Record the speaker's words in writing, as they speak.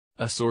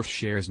A source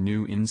shares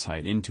new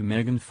insight into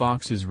Megan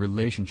Fox's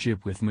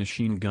relationship with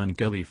Machine Gun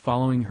Kelly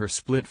following her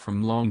split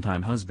from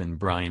longtime husband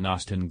Brian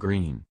Austin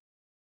Green.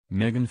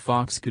 Megan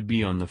Fox could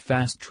be on the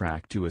fast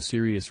track to a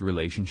serious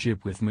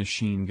relationship with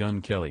Machine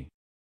Gun Kelly.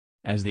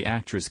 As the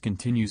actress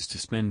continues to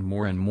spend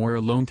more and more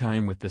alone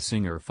time with the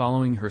singer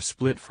following her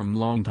split from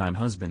longtime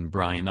husband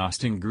Brian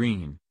Austin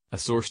Green, a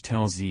source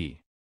tells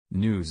E!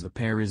 News the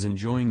pair is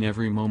enjoying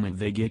every moment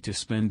they get to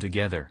spend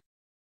together.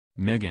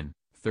 Megan,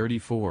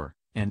 34,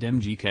 and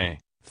MGK,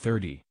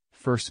 30,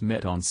 first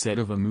met on set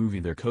of a movie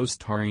they're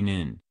co-starring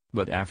in,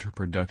 but after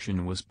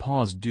production was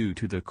paused due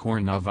to the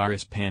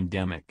coronavirus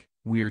pandemic,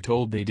 we're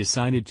told they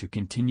decided to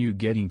continue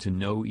getting to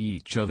know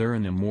each other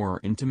in a more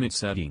intimate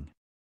setting.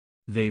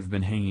 They've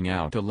been hanging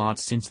out a lot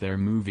since their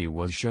movie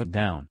was shut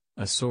down,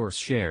 a source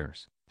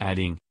shares,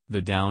 adding,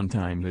 the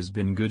downtime has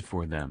been good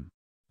for them.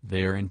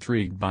 They're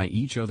intrigued by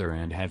each other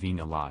and having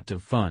a lot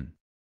of fun.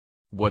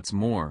 What's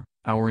more,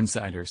 our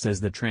insider says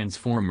the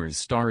Transformers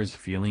star is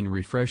feeling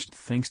refreshed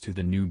thanks to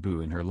the new boo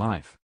in her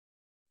life.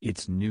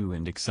 It's new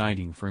and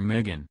exciting for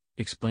Megan,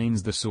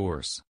 explains the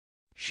source.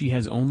 She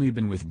has only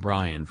been with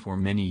Brian for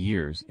many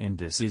years and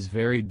this is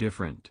very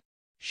different.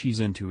 She's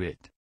into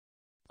it.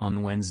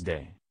 On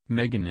Wednesday,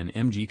 Megan and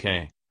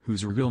MGK,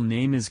 whose real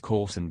name is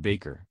Colson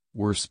Baker,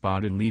 were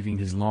spotted leaving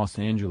his Los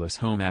Angeles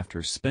home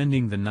after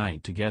spending the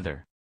night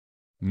together.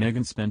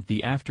 Megan spent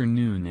the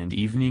afternoon and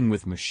evening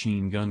with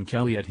Machine Gun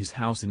Kelly at his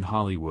house in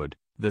Hollywood,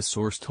 the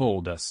source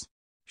told us.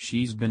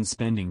 She's been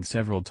spending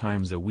several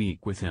times a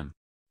week with him.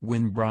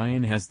 When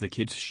Brian has the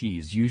kids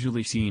she's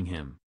usually seeing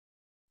him.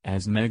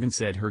 As Megan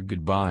said her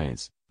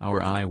goodbyes,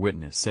 our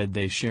eyewitness said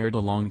they shared a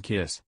long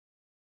kiss.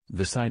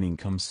 The sighting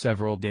comes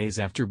several days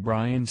after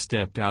Brian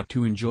stepped out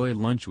to enjoy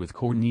lunch with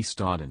Courtney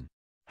Stodden.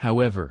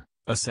 However,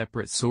 a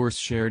separate source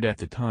shared at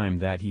the time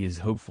that he is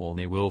hopeful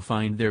they will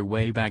find their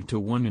way back to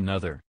one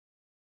another.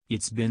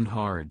 It's been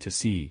hard to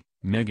see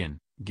Megan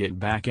get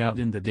back out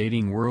in the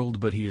dating world,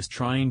 but he is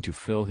trying to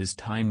fill his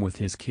time with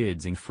his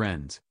kids and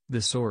friends,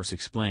 the source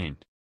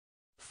explained.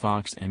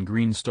 Fox and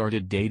Green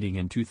started dating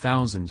in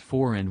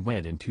 2004 and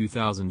wed in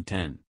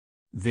 2010.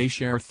 They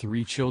share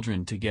 3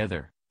 children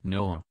together,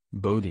 Noah,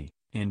 Bodhi,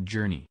 and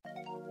Journey.